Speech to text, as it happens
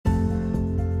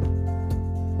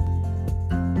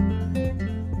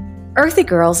Earthy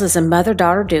Girls is a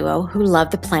mother-daughter duo who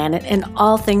love the planet and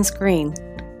all things green.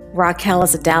 Raquel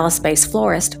is a Dallas-based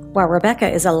florist, while Rebecca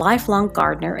is a lifelong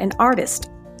gardener and artist.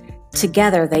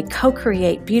 Together, they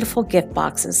co-create beautiful gift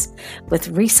boxes with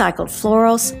recycled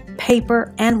florals,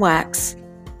 paper, and wax.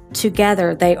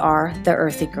 Together, they are the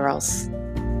Earthy Girls.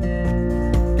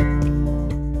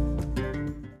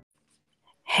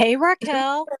 Hey,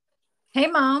 Raquel. Hey,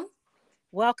 Mom.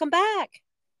 Welcome back.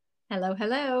 Hello,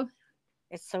 hello.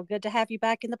 It's so good to have you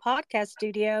back in the podcast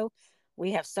studio.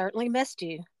 We have certainly missed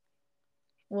you.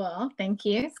 Well, thank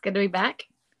you. It's good to be back.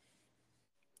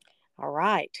 All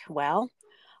right. Well,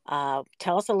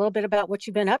 tell us a little bit about what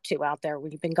you've been up to out there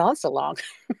when you've been gone so long.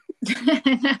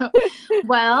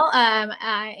 Well,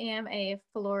 I am a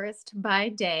florist by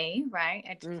day, right?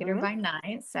 Educator by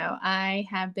night. So I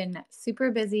have been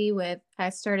super busy I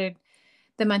started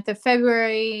the month of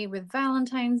February with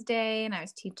Valentine's Day, and I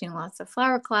was teaching lots of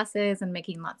flower classes and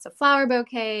making lots of flower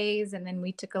bouquets. And then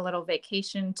we took a little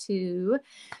vacation to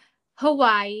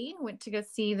Hawaii, went to go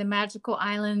see the magical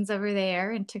islands over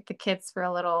there and took the kids for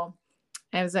a little,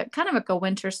 it was kind of like a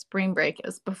winter spring break. It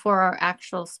was before our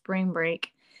actual spring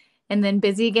break. And then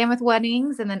busy again with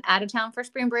weddings and then out of town for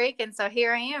spring break. And so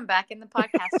here I am back in the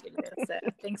podcast studio. So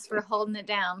thanks for holding it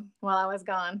down while I was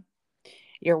gone.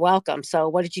 You're welcome. So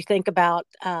what did you think about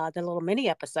the little mini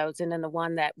episodes and then the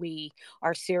one that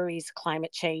our series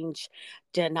Climate Change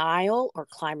Denial or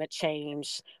Climate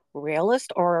Change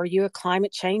Realist, or are you a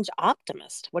climate change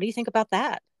optimist? What do you think about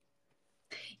that?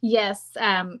 Yes.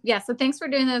 So thanks for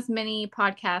doing those mini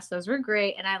podcasts. Those were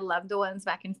great. And I loved the ones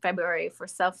back in February for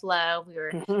self-love. We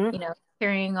were,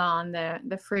 carrying on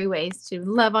the free ways to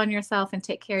love on yourself and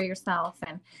take care of yourself.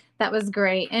 And that was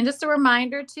great. And just a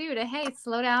reminder too, hey,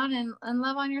 slow down and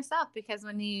love on yourself, because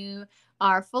when you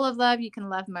are full of love, you can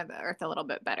love Mother Earth a little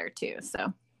bit better too.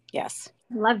 So yes.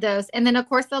 Love those. And then of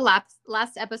course the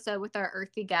last episode with our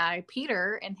earthy guy,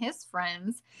 Peter, and his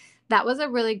friends, that was a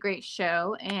really great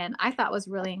show. And I thought was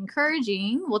really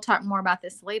encouraging. We'll talk more about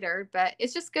this later, but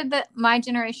it's just good that my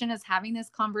generation is having this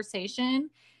conversation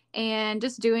and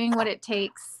just doing what it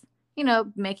takes,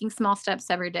 making small steps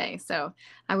every day. So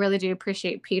I really do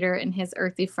appreciate Peter and his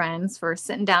earthy friends for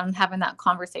sitting down and having that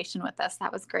conversation with us.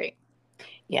 That was great.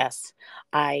 Yes,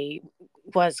 I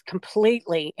was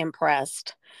completely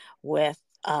impressed with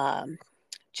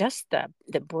just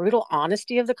the brutal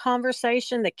honesty of the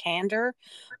conversation, the candor,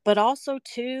 but also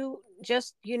too,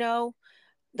 just,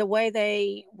 the way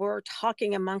they were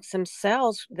talking amongst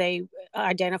themselves. They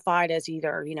identified as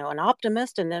either, an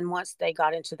optimist. And then once they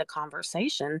got into the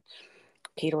conversation,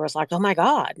 Peter was like, oh my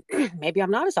God, maybe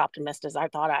I'm not as optimistic as I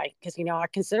thought because, I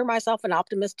consider myself an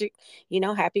optimistic,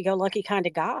 happy-go-lucky kind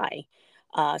of guy.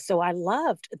 So I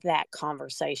loved that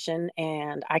conversation,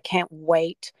 and I can't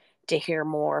wait to hear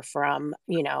more from,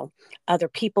 other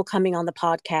people coming on the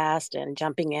podcast and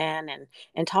jumping in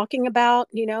and talking about,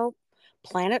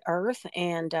 planet Earth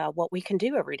and what we can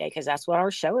do every day, because that's what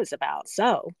our show is about.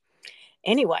 So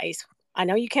anyways, I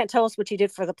know you can't tell us what you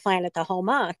did for the planet the whole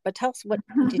month, but tell us, what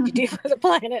did you do for the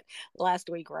planet last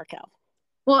week, Raquel?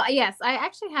 Well, yes, I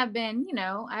actually have been,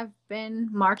 I've been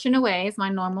marching away as my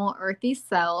normal earthy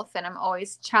self, and I'm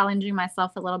always challenging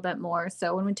myself a little bit more.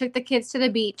 So when we took the kids to the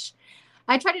beach,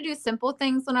 I try to do simple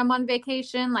things when I'm on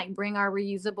vacation, like bring our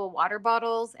reusable water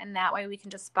bottles. And that way we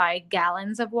can just buy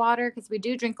gallons of water, because we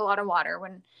do drink a lot of water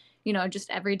when,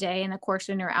 just every day. And of course,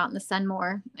 when you're out in the sun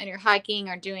more and you're hiking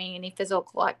or doing any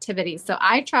physical activities. So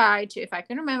I try to, if I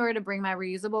can remember, to bring my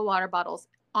reusable water bottles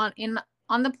on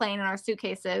the plane in our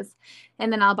suitcases.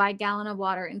 And then I'll buy a gallon of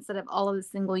water instead of all of the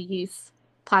single-use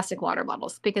plastic water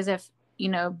bottles. Because if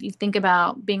you think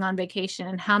about being on vacation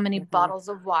and how many bottles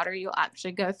of water you'll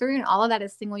actually go through, and all of that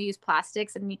is single-use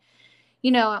plastics. And,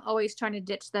 I'm always trying to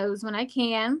ditch those when I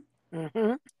can.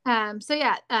 So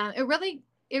yeah, it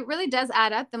really does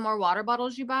add up the more water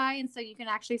bottles you buy. And so you can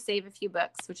actually save a few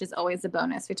bucks, which is always a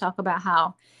bonus. We talk about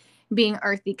how being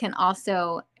earthy can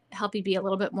also help you be a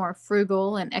little bit more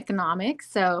frugal and economic.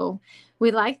 So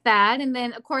we like that. And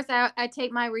then of course I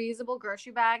take my reusable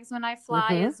grocery bags when I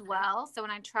fly as well. So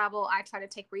when I travel, I try to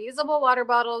take reusable water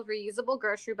bottles, reusable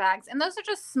grocery bags. And those are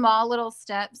just small little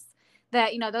steps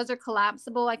that, those are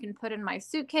collapsible. I can put in my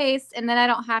suitcase, and then I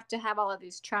don't have to have all of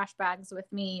these trash bags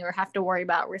with me or have to worry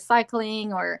about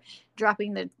recycling or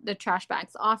dropping the trash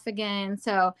bags off again.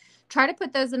 So try to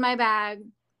put those in my bag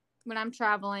when I'm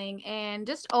traveling, and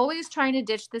just always trying to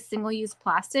ditch the single-use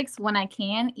plastics when I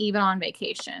can, even on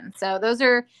vacation. So those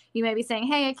are, you may be saying,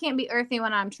 hey, I can't be earthy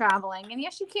when I'm traveling. And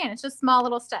yes, you can. It's just small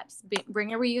little steps.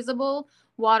 Bring a reusable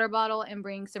water bottle and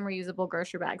bring some reusable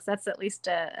grocery bags. That's at least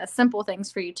a simple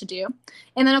things for you to do.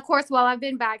 And then, of course, while I've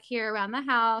been back here around the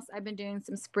house, I've been doing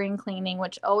some spring cleaning,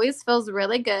 which always feels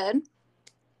really good.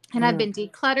 And I've been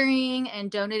decluttering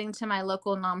and donating to my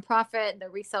local nonprofit, the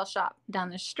resale shop down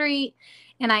the street.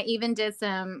 And I even did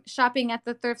some shopping at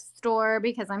the thrift store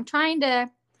because I'm trying to,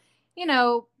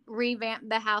 revamp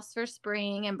the house for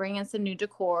spring and bring in some new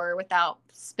decor without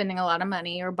spending a lot of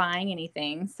money or buying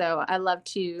anything. So I love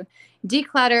to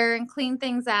declutter and clean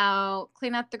things out,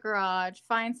 clean up the garage,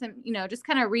 find some, just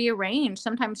kind of rearrange.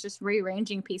 Sometimes just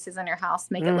rearranging pieces in your house,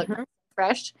 make it look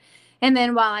fresh. And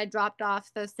then while I dropped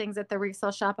off those things at the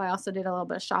resale shop, I also did a little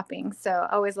bit of shopping. So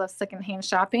I always love secondhand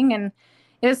shopping. And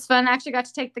it was fun. I actually got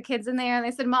to take the kids in there and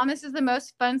they said, Mom, this is the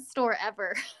most fun store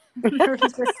ever. We're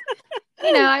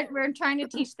trying to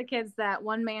teach the kids that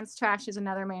one man's trash is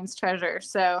another man's treasure.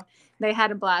 So they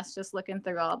had a blast just looking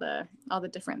through all the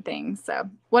different things. So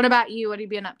what about you? What have you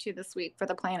been up to this week for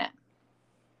the planet?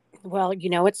 Well,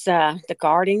 it's the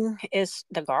garden is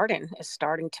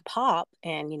starting to pop,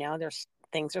 and there's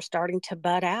things are starting to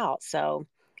bud out. So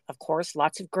of course,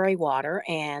 lots of gray water,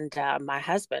 and my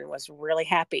husband was really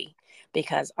happy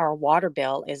because our water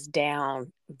bill is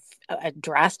down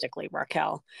drastically,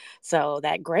 Raquel. So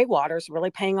that gray water is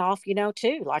really paying off,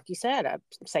 too. Like you said, I'm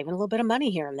saving a little bit of money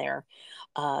here and there.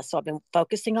 So I've been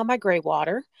focusing on my gray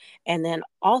water, and then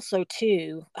also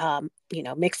too,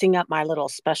 mixing up my little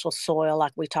special soil,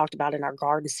 like we talked about in our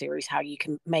garden series, how you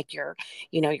can make your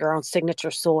own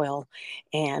signature soil.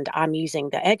 And I'm using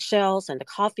the eggshells and the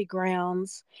coffee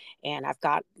grounds, and I've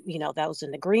got, those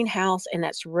in the greenhouse, and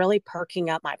that's really perking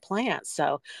up my plants.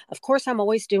 So of course, I'm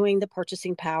always doing the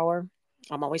purchasing power.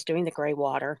 I'm always doing the gray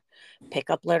water, pick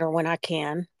up litter when I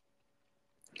can.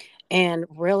 And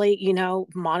really,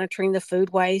 monitoring the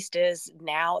food waste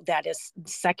that is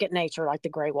second nature, like the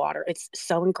gray water. It's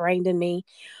so ingrained in me.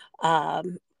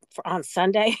 On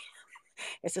Sunday,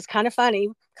 this is kind of funny,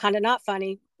 kind of not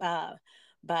funny,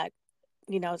 but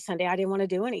Sunday I didn't want to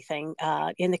do anything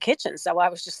in the kitchen. So I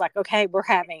was just like, okay, we're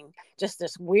having just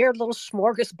this weird little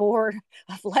smorgasbord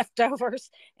of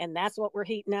leftovers, and that's what we're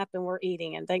heating up and we're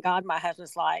eating. And thank God my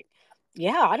husband's like,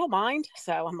 yeah, I don't mind.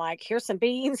 So I'm like, here's some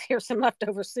beans, here's some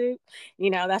leftover soup.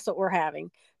 That's what we're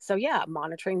having. So yeah,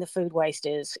 monitoring the food waste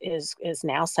is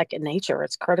now second nature.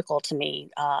 It's critical to me.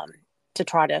 To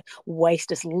try to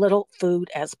waste as little food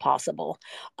as possible.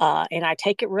 And I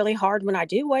take it really hard when I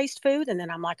do waste food. And then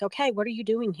I'm like, okay, what are you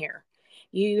doing here?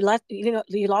 You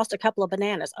lost a couple of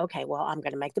bananas. Okay, well, I'm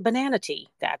going to make the banana tea.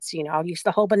 That's, I'll use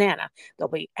the whole banana. There'll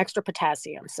be extra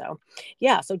potassium. So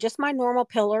yeah, so just my normal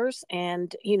pillars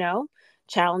and,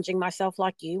 challenging myself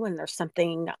like you. And there's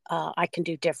something I can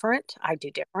do different. I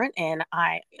do different. And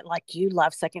I, like you,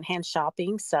 love secondhand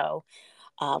shopping. So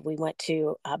we went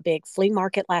to a big flea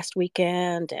market last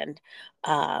weekend, and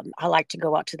I like to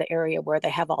go out to the area where they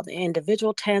have all the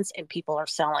individual tents and people are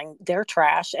selling their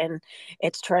trash, and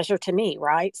it's treasure to me,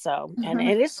 right? So, and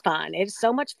it is fun. It's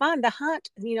so much fun. The hunt,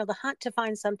 the hunt to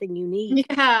find something unique.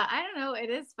 Yeah, I don't know. It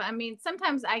is fun. I mean,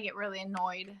 sometimes I get really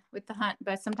annoyed with the hunt,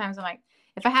 but sometimes I'm like,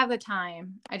 if I have the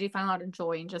time, I do find a lot of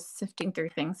joy in just sifting through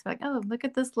things. Like, oh, look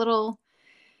at this little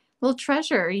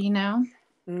treasure,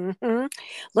 Mm-hmm.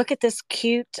 Look at this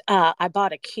cute. I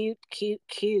bought a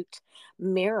cute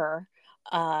mirror.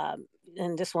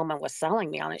 And this woman was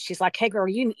selling me on it. She's like, "Hey,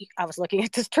 girl, I was looking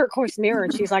at this turquoise mirror,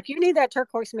 and she's like, "You need that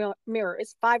turquoise mirror.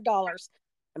 It's $5."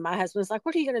 And my husband's like,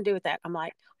 "What are you going to do with that?" I'm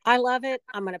like, "I love it.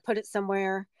 I'm going to put it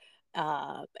somewhere,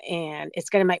 and it's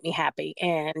going to make me happy."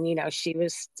 And she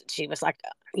was like,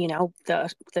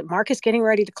 the market's getting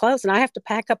ready to close, and I have to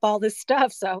pack up all this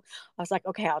stuff. So I was like,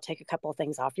 okay, I'll take a couple of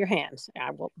things off your hands.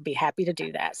 I will be happy to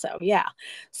do that. So yeah,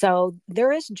 so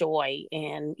there is joy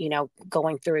in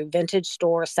going through vintage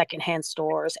stores, secondhand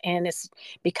stores, and it's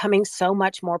becoming so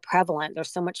much more prevalent.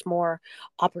 There's so much more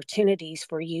opportunities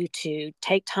for you to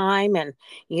take time and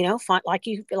find, like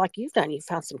you've done. You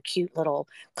found some cute little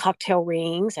cocktail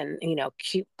rings and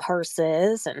cute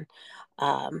purses, and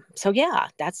so yeah,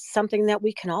 that's something that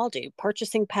we can all do.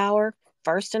 Purchasing power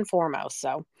first and foremost.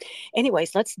 So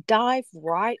anyways, let's dive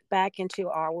right back into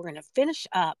we're going to finish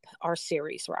up our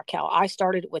series, Raquel. I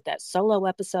started with that solo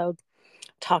episode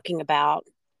talking about,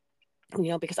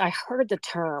 because I heard the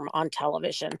term on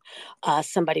television.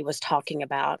 Somebody was talking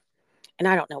about, and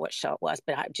I don't know what show it was,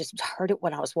 but I just heard it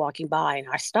when I was walking by, and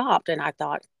I stopped and I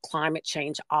thought, climate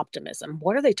change optimism.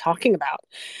 What are they talking about?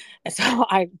 And so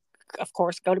I, of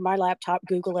course, go to my laptop,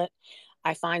 Google it.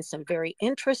 I find some very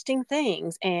interesting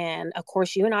things. And of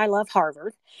course, you and I love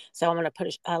Harvard. So I'm going to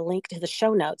put a link to the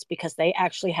show notes because they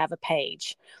actually have a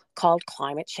page called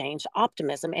Climate Change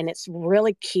Optimism. And it's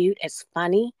really cute. It's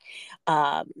funny.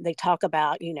 They talk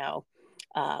about,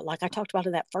 like I talked about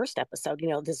in that first episode,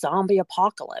 the zombie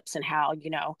apocalypse and how,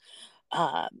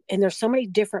 and there's so many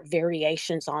different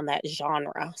variations on that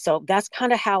genre. So that's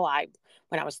kind of how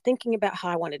when I was thinking about how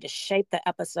I wanted to shape the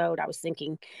episode, I was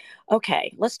thinking,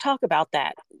 okay, let's talk about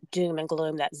that doom and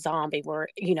gloom, that zombie where,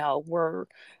 we're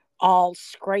all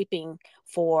scraping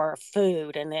for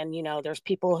food. And then, there's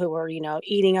people who are,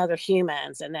 eating other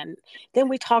humans. And then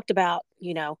we talked about,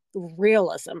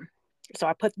 realism. So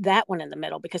I put that one in the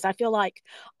middle because I feel like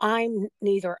I'm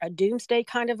neither a doomsday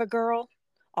kind of a girl,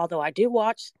 although I do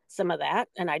watch some of that,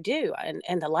 and I do.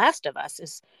 And The Last of Us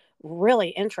is really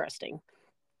interesting.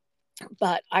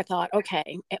 But I thought,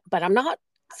 okay, but I'm not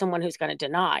someone who's going to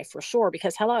deny for sure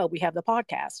because, hello, we have the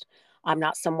podcast. I'm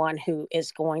not someone who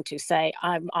is going to say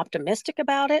I'm optimistic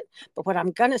about it. But what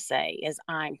I'm going to say is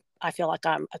I feel like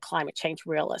I'm a climate change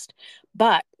realist.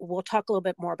 But we'll talk a little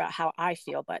bit more about how I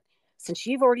feel. But since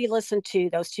you've already listened to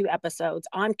those 2 episodes,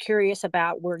 I'm curious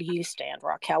about where you stand,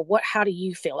 Raquel. How do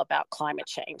you feel about climate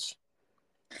change?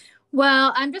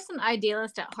 Well, I'm just an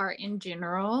idealist at heart in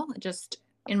general, just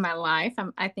in my life.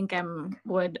 I think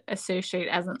would associate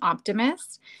as an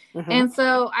optimist. Mm-hmm. And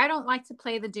so I don't like to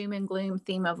play the doom and gloom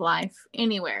theme of life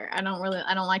anywhere. I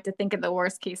don't like to think of the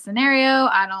worst case scenario.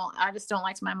 I just don't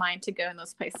like my mind to go in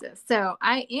those places. So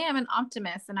I am an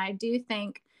optimist, and I do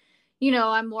think,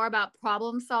 I'm more about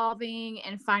problem solving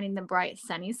and finding the bright,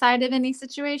 sunny side of any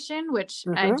situation, which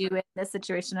I do in this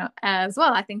situation as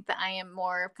well. I think that I am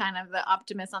more kind of the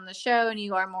optimist on the show, and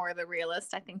you are more the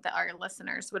realist. I think that our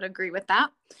listeners would agree with that.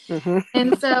 Mm-hmm.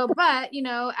 And so, but,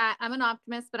 I'm an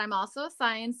optimist, but I'm also a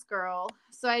science girl.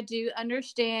 So I do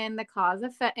understand the cause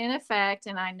and effect.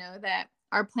 And I know that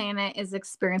our planet is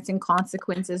experiencing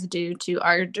consequences due to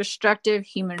our destructive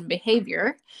human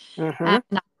behavior. Mm-hmm.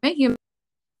 Not a human.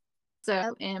 So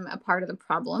I am a part of the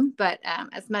problem, but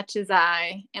as much as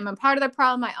I am a part of the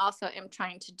problem, I also am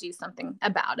trying to do something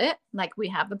about it. Like we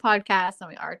have the podcast and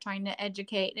we are trying to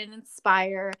educate and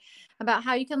inspire about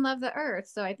how you can love the earth.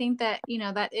 So I think that,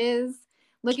 that is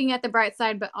looking at the bright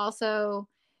side, but also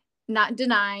not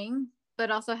denying,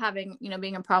 but also having,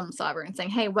 being a problem solver and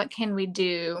saying, hey, what can we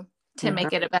do to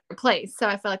make it a better place? So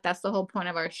I feel like that's the whole point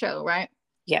of our show, right?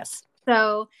 Yes.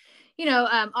 So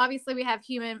obviously we have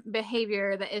human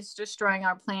behavior that is destroying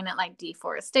our planet, like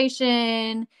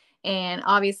deforestation and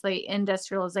obviously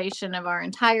industrialization of our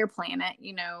entire planet.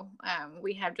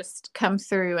 We have just come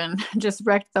through and just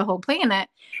wrecked the whole planet.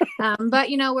 But,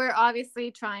 we're obviously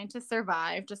trying to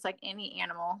survive just like any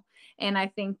animal. And I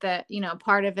think that,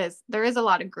 part of it is there is a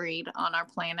lot of greed on our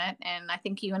planet. And I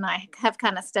think you and I have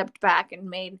kind of stepped back and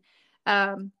made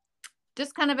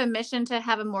just kind of a mission to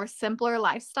have a more simpler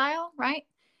lifestyle, right?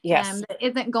 Yes. That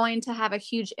isn't going to have a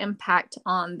huge impact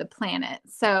on the planet.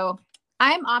 So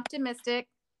I'm optimistic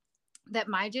that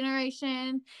my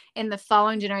generation and the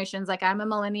following generations, like I'm a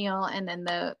millennial, and then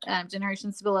the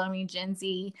generations below me, Gen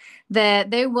Z, that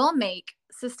they will make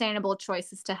sustainable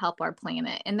choices to help our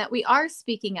planet, and that we are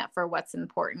speaking up for what's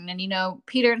important. And,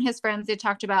 Peter and his friends, they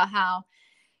talked about how,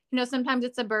 sometimes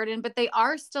it's a burden, but they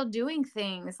are still doing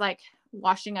things like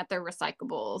washing at their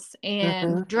recyclables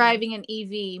and driving an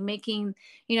EV, making,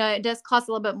 it does cost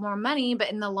a little bit more money, but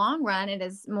in the long run, it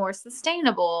is more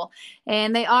sustainable.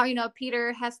 And they are,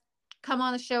 Peter has come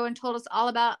on the show and told us all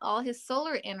about all his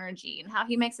solar energy and how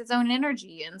he makes his own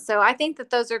energy. And so I think that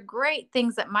those are great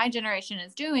things that my generation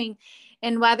is doing.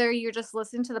 And whether you're just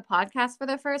listening to the podcast for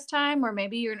the first time, or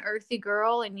maybe you're an earthy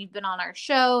girl and you've been on our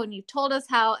show and you've told us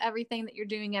how everything that you're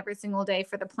doing every single day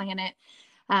for the planet,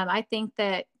 I think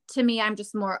that to me, I'm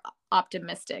just more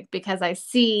optimistic because I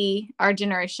see our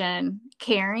generation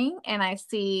caring and I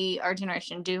see our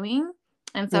generation doing.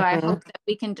 And so I hope that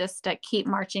we can just keep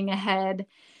marching ahead.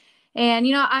 And,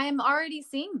 I'm already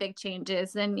seeing big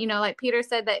changes. And, like Peter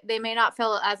said, that they may not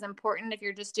feel as important if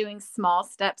you're just doing small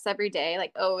steps every day.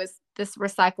 Like, oh, is this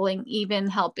recycling even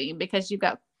helping? Because you've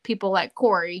got people like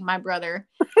Corey, my brother,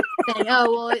 saying,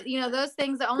 oh, well, those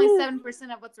things that only 7%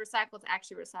 of what's recycled is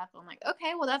actually recycled. I'm like,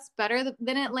 okay, well, that's better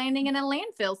than it landing in a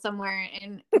landfill somewhere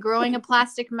and growing a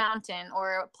plastic mountain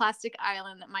or a plastic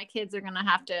island that my kids are going to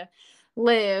have to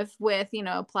live with,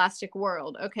 a plastic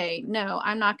world. Okay, no,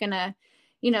 I'm not going to,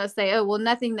 say, oh, well,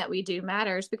 nothing that we do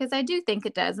matters, because I do think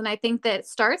it does. And I think that it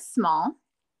starts small,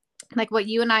 like what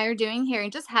you and I are doing here,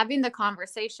 and just having the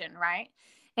conversation, right?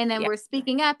 And then Yeah. we're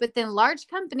speaking up, but then large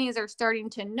companies are starting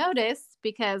to notice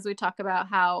because we talk about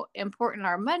how important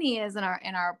our money is and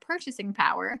our purchasing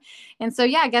power. And so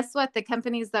yeah, guess what? The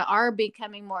companies that are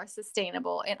becoming more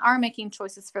sustainable and are making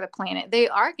choices for the planet, they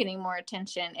are getting more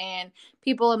attention. And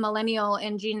people in millennial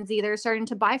and Gen Z, they're starting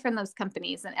to buy from those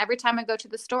companies. And every time I go to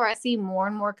the store, I see more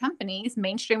and more companies,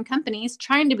 mainstream companies,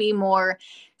 trying to be more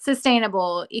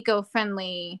sustainable,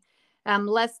 eco-friendly,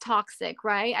 less toxic,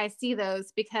 right? I see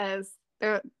those because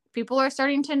people are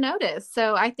starting to notice.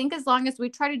 So I think as long as we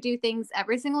try to do things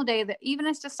every single day, that even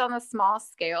if it's just on a small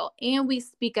scale, and we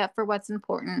speak up for what's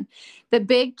important, the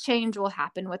big change will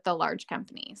happen with the large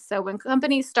companies. So when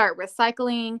companies start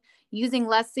recycling, using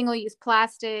less single-use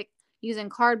plastic, using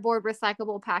cardboard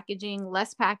recyclable packaging,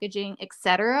 less packaging,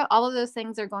 etc., all of those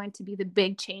things are going to be the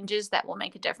big changes that will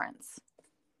make a difference.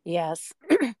 Yes.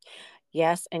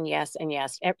 Yes, and yes, and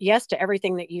yes. Yes to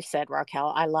everything that you said,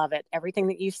 Raquel. I love it. Everything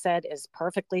that you said is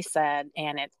perfectly said,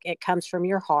 and it comes from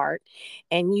your heart.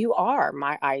 And you are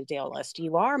my idealist.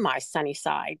 You are my sunny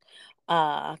side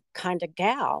kind of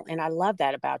gal. And I love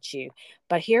that about you.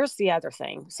 But here's the other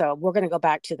thing. So we're going to go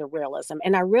back to the realism.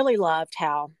 And I really loved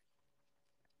how,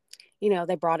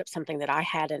 they brought up something that I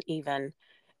hadn't even,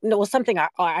 no, well, something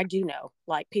I do know,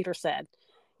 like Peter said,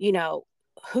 you know,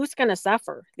 who's going to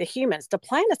suffer? The humans. The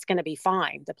planet's going to be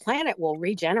fine. The planet will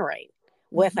regenerate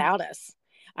without us.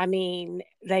 I mean,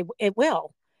 it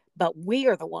will, but we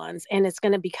are the ones, and it's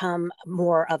going to become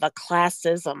more of a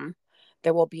classism.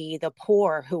 There will be the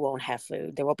poor who won't have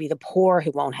food. There will be the poor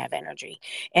who won't have energy.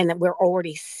 And that we're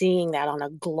already seeing that on a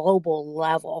global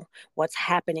level, what's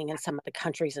happening in some of the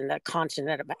countries in the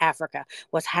continent of Africa,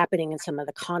 what's happening in some of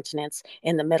the continents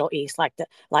in the Middle East, like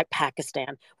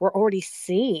Pakistan. We're already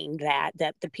seeing that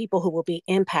the people who will be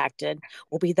impacted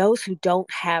will be those who don't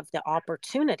have the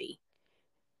opportunity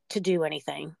to do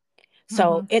anything.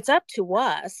 So it's up to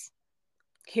us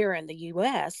here in the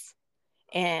US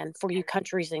and for you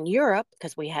countries in Europe,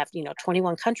 because we have,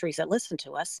 21 countries that listen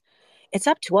to us, it's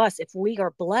up to us. If we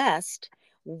are blessed,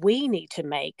 we need to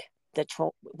make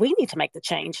we need to make the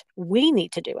change. We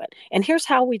need to do it. And here's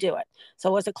how we do it.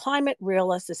 So as a climate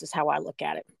realist, this is how I look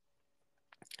at it.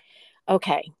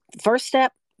 Okay, first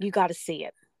step, you got to see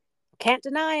it. Can't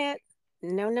deny it.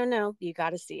 No, no, no. You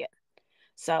got to see it.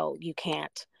 So you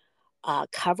can't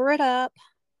cover it up.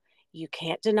 You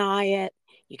can't deny it.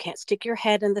 You can't stick your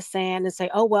head in the sand and say,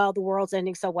 oh, well, the world's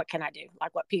ending. So what can I do?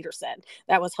 Like what Peter said.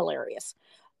 That was hilarious.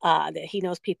 That he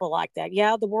knows people like that.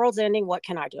 Yeah, the world's ending. What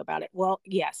can I do about it? Well,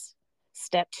 yes.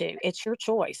 Step 2, it's your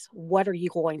choice. What are you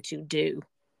going to do?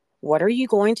 What are you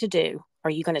going to do? Are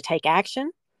you going to take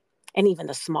action? And even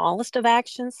the smallest of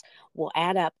actions will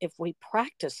add up if we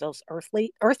practice those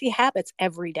earthy habits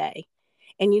every day.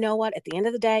 And you know what? At the end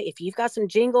of the day, if you've got some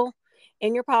jingle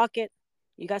in your pocket,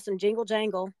 you got some jingle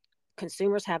jangle,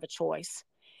 consumers have a choice.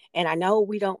 And I know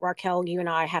we don't, Raquel, you and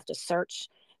I have to search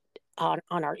on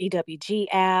our EWG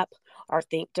app, our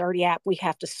Think Dirty app. We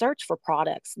have to search for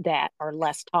products that are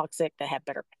less toxic, that have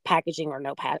better packaging or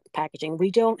no packaging.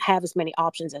 We don't have as many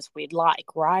options as we'd like,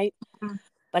 right? Mm-hmm.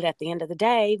 But at the end of the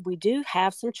day, we do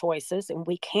have some choices, and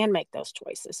we can make those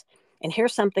choices. And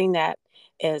here's something that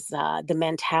is the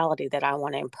mentality that I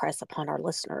want to impress upon our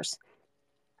listeners.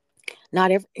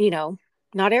 Not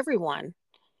everyone,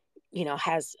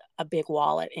 has a big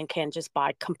wallet and can just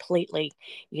buy completely,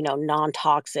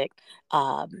 non-toxic,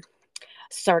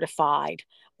 certified,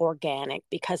 organic,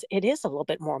 because it is a little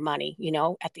bit more money.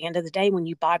 At the end of the day, when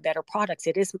you buy better products,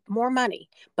 it is more money.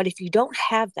 But if you don't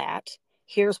have that,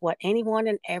 here's what anyone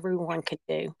and everyone can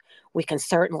do. We can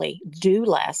certainly do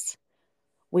less.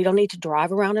 We don't need to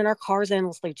drive around in our cars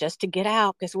endlessly just to get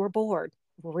out because we're bored.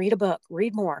 Read a book,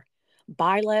 read more,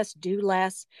 buy less, do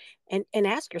less, and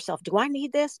ask yourself, do I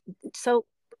need this? So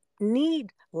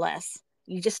need less.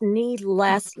 You just need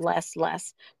less, less,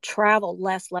 less. Travel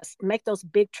less, less. Make those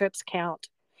big trips count.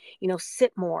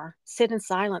 Sit more, sit in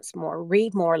silence more,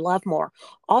 read more, love more.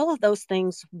 All of those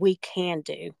things we can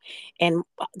do. And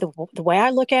the way I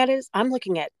look at it is I'm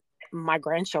looking at my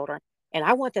grandchildren, and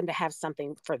I want them to have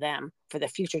something for them, for the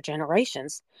future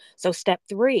generations. So step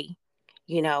 3,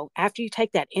 after you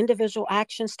take that individual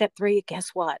action, step 3, guess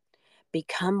what?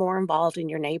 Become more involved in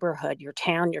your neighborhood, your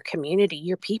town, your community,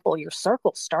 your people, your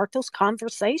circle. Start those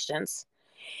conversations,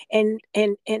 and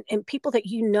people that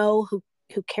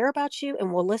who care about you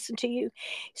and will listen to you.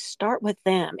 Start with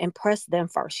them, impress them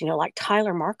first. Like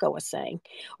Tyler Marco was saying,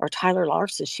 or Tyler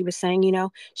Larson, she was saying,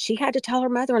 she had to tell her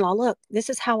mother-in-law, look, this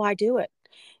is how I do it.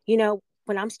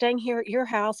 When I'm staying here at your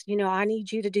house, I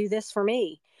need you to do this for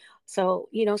me. So,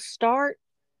 start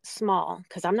small,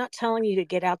 because I'm not telling you to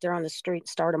get out there on the street,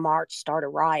 start a march, start a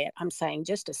riot. I'm saying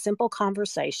just a simple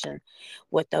conversation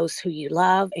with those who you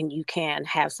love, and you can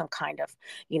have some kind of,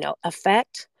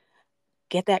 effect.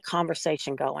 Get that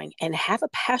conversation going and have a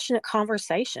passionate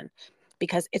conversation,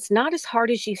 because it's not as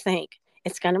hard as you think.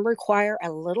 It's going to require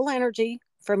a little energy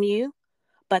from you,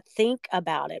 but think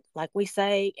about it. Like we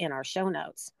say in our show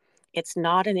notes, it's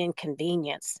not an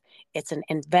inconvenience. It's an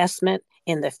investment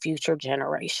in the future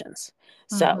generations.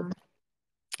 So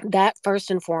that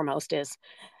first and foremost is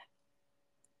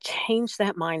change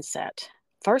that mindset.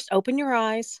 First, open your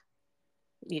eyes.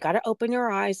 You got to open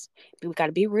your eyes. We've got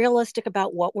to be realistic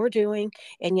about what we're doing.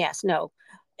 And yes, no.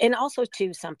 And also,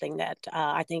 too, something that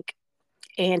I think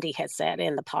Andy had said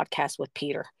in the podcast with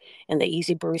Peter in the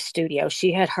Easy Brew studio,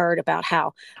 she had heard about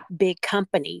how big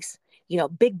companies,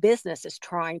 big business is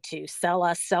trying to sell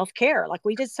us self-care. Like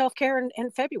we did self-care in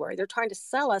February. They're trying to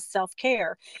sell us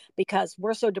self-care because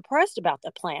we're so depressed about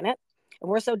the planet and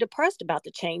we're so depressed about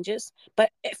the changes.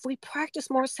 But if we practice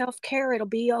more self-care, it'll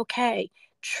be okay.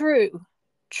 True.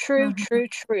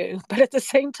 But at the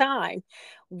same time,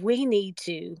 we need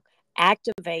to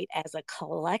activate as a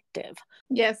collective.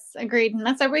 Yes, agreed. And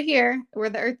that's why we're here. We're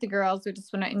the Earthy Girls. We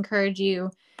just want to encourage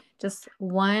you, just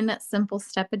one simple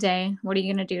step a day. What are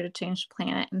you going to do to change the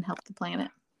planet and help the planet?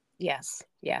 Yes.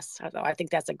 I think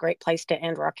that's a great place to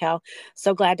end, Raquel.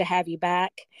 So glad to have you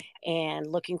back, and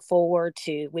looking forward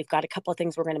to, we've got a couple of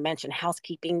things we're going to mention.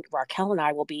 Housekeeping, Raquel and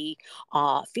I will be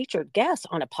featured guests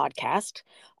on a podcast,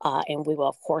 and we will,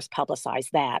 of course, publicize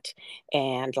that.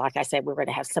 And like I said, we're going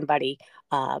to have somebody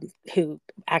who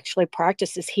actually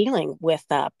practices healing with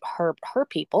her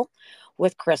people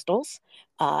with crystals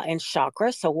and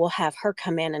chakras. So we'll have her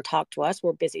come in and talk to us.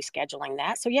 We're busy scheduling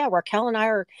that. So yeah, Raquel and I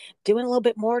are doing a little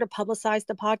bit more to publicize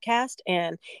the podcast.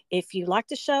 And if you like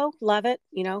the show, love it,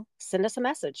 send us a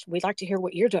message. We'd like to hear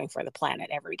what you're doing for the planet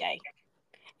every day.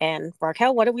 And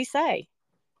Raquel, what do we say?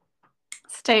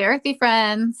 Stay earthy,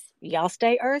 friends. Y'all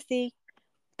stay earthy.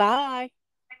 Bye.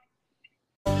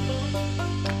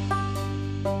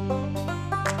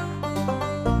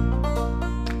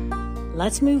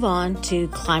 Let's move on to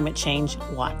Climate Change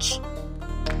Watch.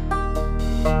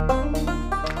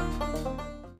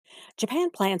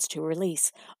 Japan plans to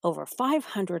release over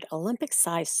 500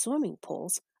 Olympic-sized swimming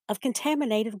pools of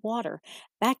contaminated water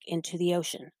back into the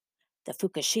ocean. The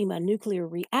Fukushima nuclear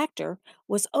reactor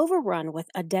was overrun with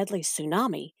a deadly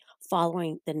tsunami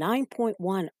following the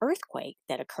 9.1 earthquake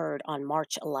that occurred on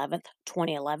March 11,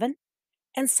 2011,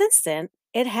 and since then,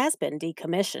 it has been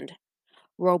decommissioned.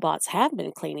 Robots have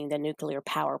been cleaning the nuclear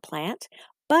power plant,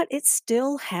 but it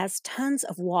still has tons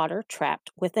of water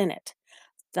trapped within it,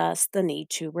 thus the need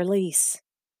to release.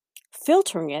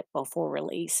 Filtering it before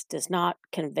release does not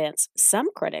convince some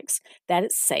critics that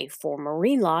it's safe for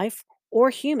marine life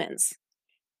or humans.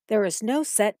 There is no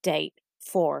set date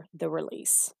for the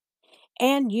release.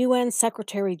 And UN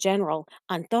Secretary General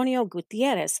Antonio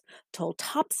Guterres told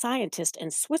top scientists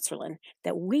in Switzerland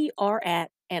that we are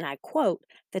at, and I quote,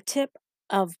 the tip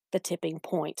of the tipping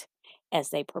point as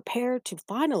they prepare to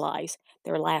finalize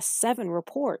their last 7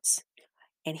 reports.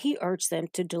 And he urged them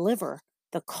to deliver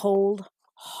the cold,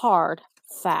 hard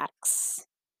facts.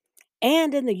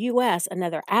 And in the U.S.,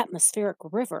 another atmospheric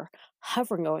river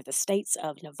hovering over the states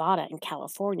of Nevada and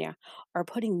California are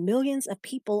putting millions of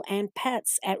people and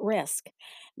pets at risk.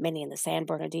 Many in the San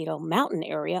Bernardino mountain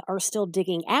area are still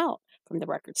digging out from the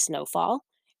record snowfall,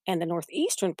 and the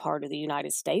northeastern part of the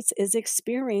United States is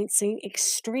experiencing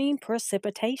extreme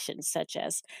precipitation, such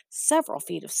as several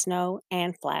feet of snow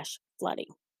and flash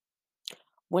flooding.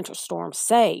 Winter Storm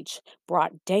Sage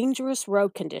brought dangerous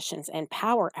road conditions and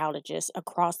power outages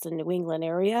across the New England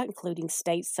area, including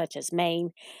states such as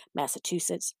Maine,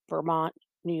 Massachusetts, Vermont,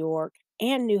 New York,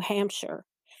 and New Hampshire.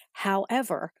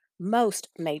 However, most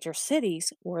major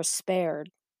cities were spared.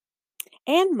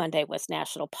 And Monday was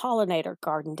National Pollinator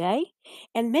Garden Day,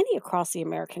 and many across the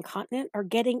American continent are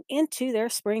getting into their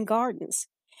spring gardens.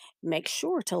 Make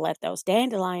sure to let those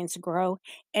dandelions grow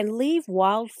and leave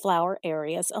wildflower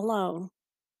areas alone.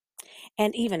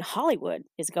 And even Hollywood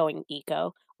is going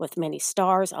eco, with many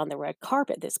stars on the red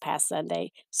carpet this past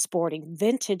Sunday sporting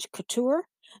vintage couture,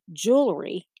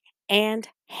 jewelry, and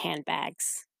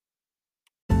handbags.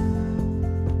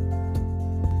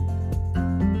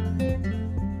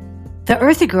 The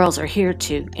Earthy Girls are here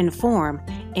to inform,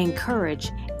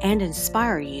 encourage, and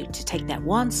inspire you to take that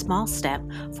one small step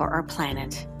for our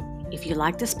planet. If you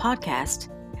like this podcast,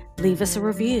 leave us a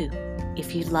review.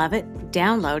 If you love it,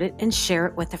 download it and share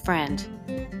it with a friend.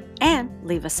 And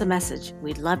leave us a message.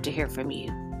 We'd love to hear from you.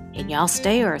 And y'all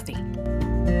stay earthy.